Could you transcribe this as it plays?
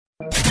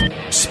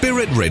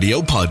Spirit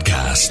Radio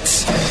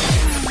podcasts.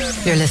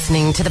 You're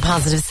listening to the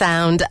positive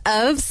sound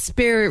of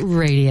Spirit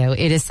Radio.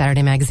 It is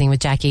Saturday Magazine with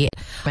Jackie.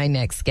 My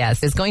next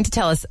guest is going to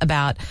tell us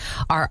about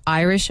our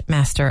Irish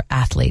Master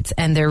athletes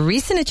and their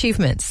recent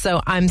achievements. So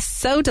I'm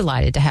so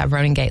delighted to have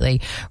Ronan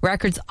Gately,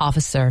 Records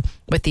Officer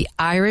with the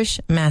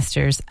Irish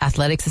Masters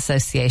Athletics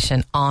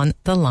Association, on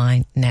the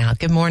line now.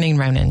 Good morning,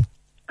 Ronan.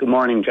 Good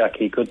morning,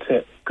 Jackie. Good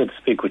to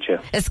speak with you.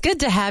 It's good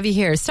to have you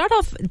here. Start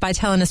off by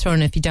telling us,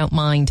 Ronan, if you don't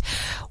mind,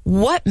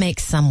 what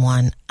makes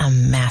someone a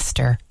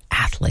master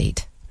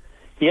athlete?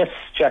 Yes,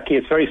 Jackie,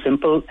 it's very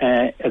simple.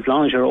 As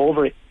long as you're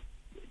over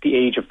the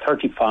age of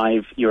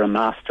 35, you're a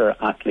master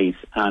athlete,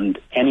 and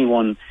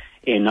anyone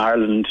in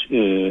Ireland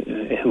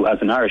who has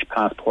an Irish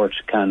passport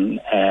can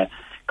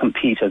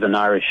compete as an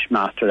Irish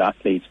master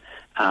athlete.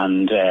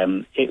 And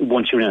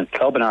once you're in a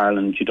club in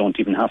Ireland, you don't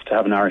even have to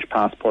have an Irish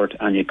passport,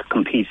 and you can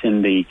compete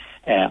in the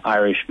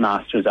Irish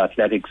Masters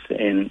Athletics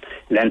in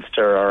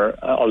Leinster or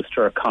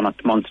Ulster or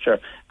Connacht, Munster,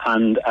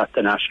 and at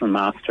the National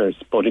Masters.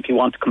 But if you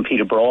want to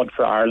compete abroad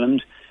for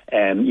Ireland,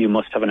 you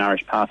must have an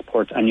Irish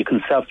passport, and you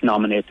can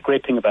self-nominate. The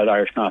great thing about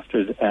Irish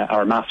Masters,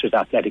 our Masters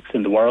Athletics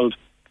in the world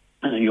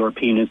and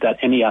European, is that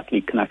any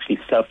athlete can actually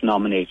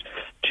self-nominate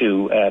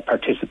to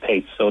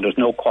participate, so there's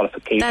no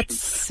qualification. That's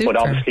super.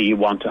 But obviously you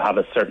want to have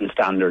a certain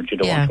standard. You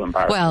don't want to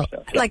embarrass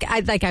yourself.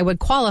 Like I would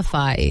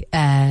qualify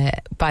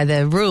by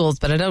the rules,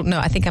 but I don't know.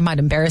 I think I might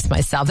embarrass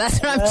myself. That's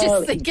what I'm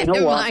just thinking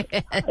in my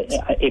head.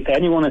 If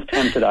anyone is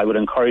tempted, I would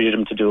encourage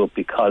them to do it,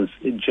 because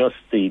just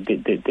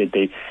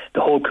the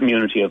whole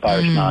community of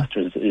Irish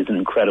Masters is an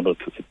incredible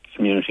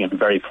community and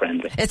very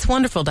friendly. It's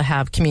wonderful to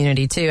have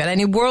community too. And I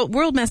knew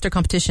World Master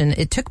competition,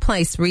 it took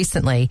place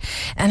recently,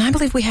 and I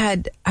believe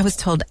I was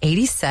told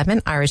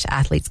 87 Irish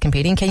athletes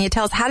competing. Can you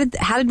tell us how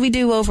did we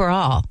do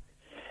overall?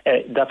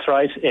 That's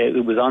right.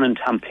 It was on in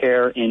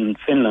Tampere in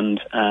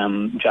Finland,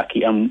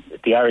 Jackie, and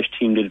the Irish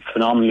team did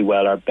phenomenally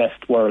well. Our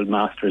best World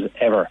Masters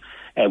ever.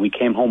 We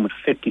came home with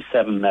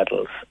 57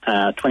 medals,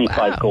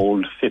 25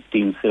 gold,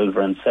 15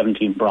 silver and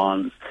 17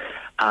 bronze.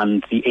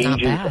 And the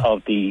ages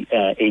of the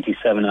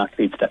 87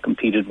 athletes that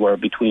competed were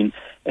between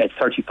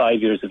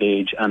 35 years of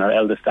age, and our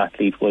eldest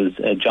athlete was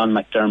John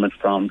McDermott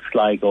from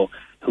Sligo,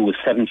 who was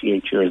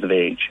 78 years of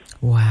age.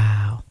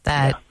 Wow,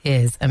 that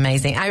is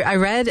amazing. I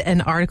read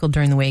an article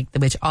during the week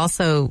which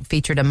also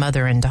featured a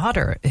mother and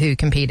daughter who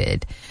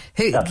competed.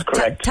 That's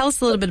correct. Tell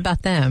us a little bit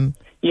about them.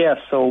 Yeah,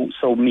 so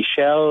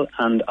Michelle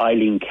and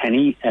Eileen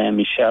Kenny.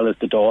 Michelle is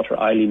the daughter,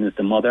 Eileen is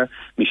the mother.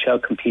 Michelle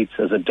competes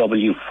as a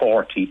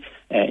W40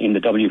 in the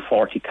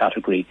W40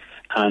 category,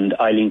 and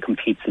Eileen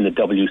competes in the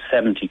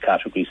W70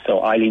 category.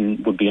 So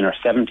Eileen would be in her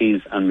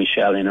 70s and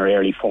Michelle in her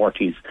early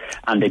 40s.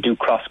 And they do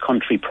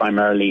cross-country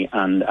primarily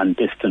and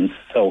distance.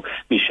 So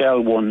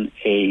Michelle won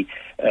a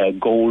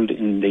gold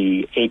in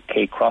the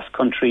 8K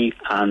cross-country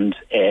and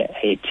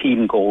a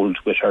team gold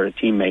with her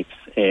teammates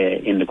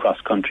in the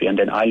cross-country. And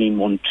then Eileen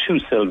won 2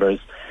 silvers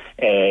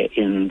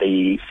in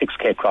the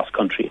 6K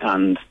cross-country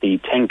and the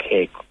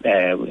 10K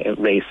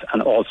race,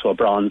 and also a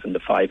bronze in the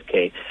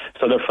 5K.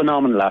 So they're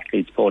phenomenal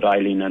athletes, both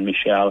Eileen and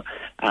Michelle,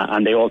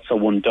 and they also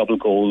won double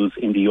golds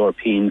in the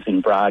Europeans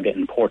in Braga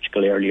in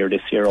Portugal earlier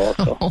this year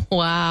also. Oh,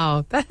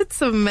 wow,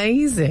 that's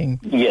amazing.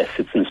 Yes,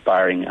 it's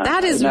inspiring.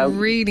 That is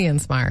really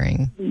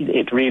inspiring.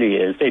 It really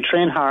is. They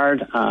train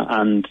hard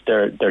and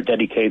they're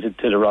dedicated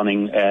to the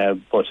running,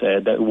 but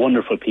they're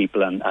wonderful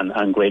people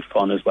and great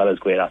fun as well as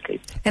great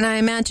athletes. And I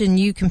imagine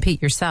you compete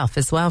yourself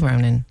as well,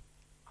 Ronan.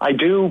 I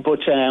do, but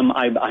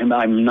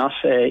I'm not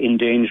in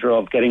danger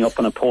of getting up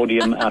on a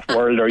podium at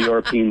World or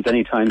Europeans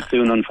anytime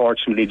soon,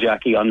 unfortunately,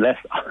 Jackie, unless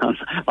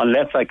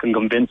I can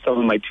convince some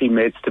of my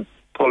teammates to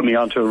pull me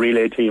onto a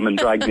relay team and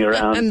drag me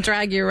around. And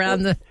drag you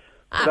around But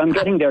I'm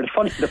getting there.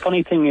 The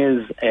funny thing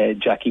is,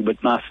 Jackie,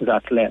 with Masters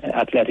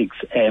Athletics,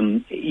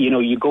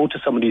 you go to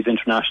some of these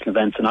international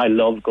events, and I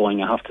love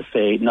going, I have to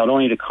say, not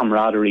only the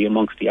camaraderie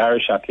amongst the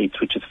Irish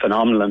athletes, which is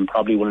phenomenal and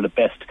probably one of the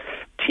best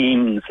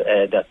teams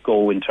that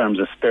go in terms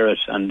of spirit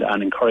and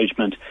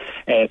encouragement,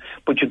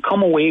 but you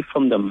come away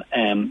from them,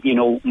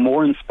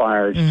 more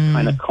inspired to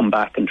kind of come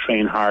back and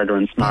train harder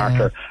and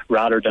smarter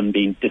rather than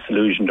being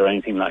disillusioned or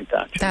anything like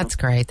that. That's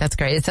great. That's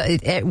great.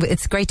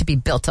 It's great to be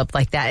built up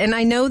like that. And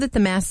I know that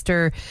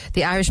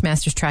the Irish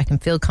Masters Track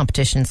and Field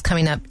competition is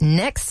coming up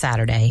next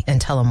Saturday in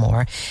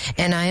Tullamore,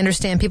 and I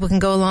understand people can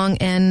go along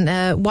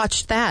and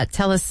watch that.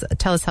 Tell us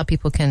how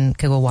people can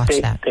go watch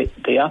that.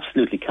 They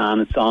absolutely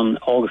can. It's on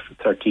August the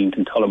 13th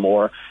in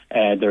Tullamore.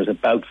 There's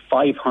about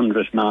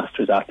 500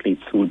 Masters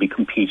athletes who will be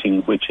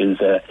competing, which is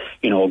a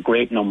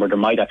great number. There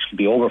might actually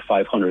be over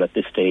 500 at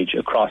this stage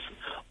across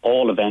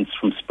all events,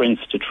 from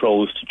sprints to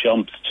throws to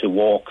jumps to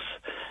walks.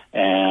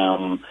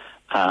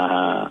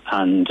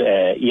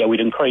 We'd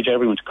encourage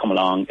everyone to come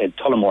along.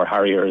 Tullamore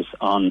Harriers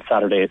on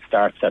Saturday. It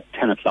starts at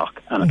 10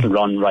 o'clock and it'll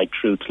run right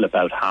through till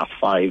about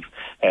 5:30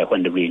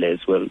 when the relays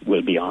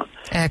will be on.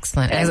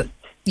 Excellent.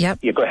 Yep.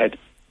 Yeah, go ahead.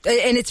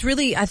 And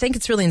I think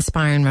it's really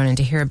inspiring, Ronan,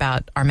 to hear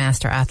about our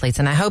master athletes.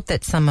 And I hope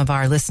that some of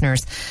our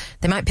listeners,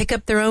 they might pick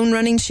up their own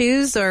running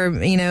shoes or,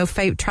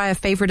 try a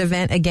favorite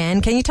event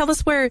again. Can you tell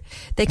us where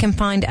they can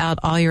find out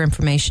all your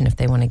information if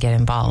they want to get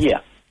involved? Yeah.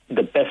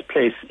 The best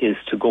place is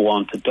to go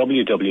on to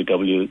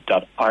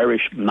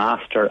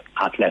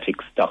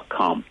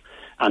www.irishmasterathletics.com,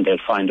 and they'll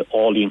find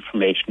all the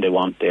information they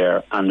want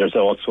there. And there's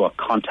also a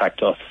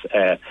contact us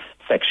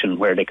section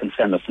where they can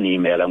send us an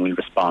email, and we'll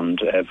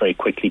respond very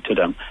quickly to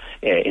them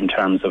in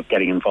terms of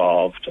getting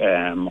involved,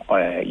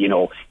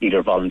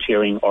 either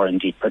volunteering or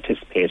indeed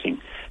participating.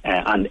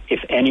 And if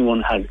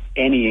anyone has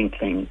any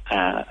inkling,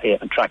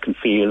 track and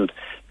field,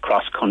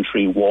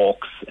 cross-country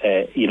walks,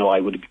 I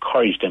would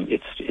encourage them.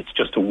 It's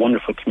just a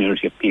wonderful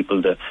community of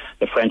people, the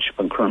friendship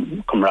and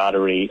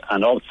camaraderie,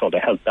 and also the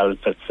health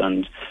benefits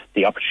and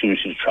the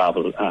opportunity to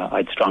travel.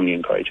 I'd strongly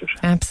encourage it.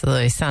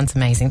 Absolutely. Sounds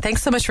amazing.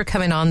 Thanks so much for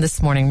coming on this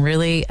morning.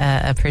 Really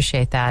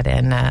appreciate that,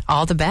 and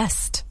all the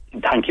best.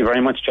 Thank you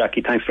very much,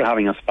 Jackie. Thanks for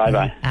having us.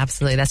 Bye-bye.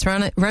 Absolutely. That's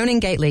Ronan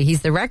Gately.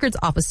 He's the records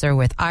officer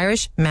with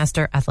Irish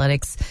Master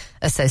Athletics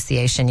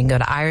Association. You can go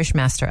to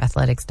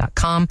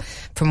irishmasterathletics.com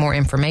for more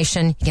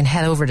information. You can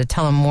head over to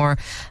Tell Them More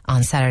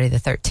on Saturday the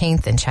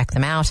 13th and check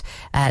them out.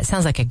 It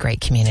sounds like a great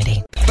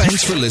community.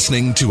 Thanks for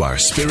listening to our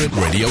Spirit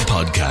Radio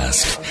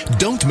podcast.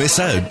 Don't miss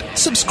out.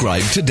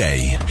 Subscribe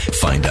today.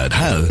 Find out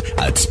how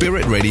at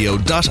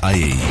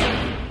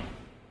spiritradio.ie.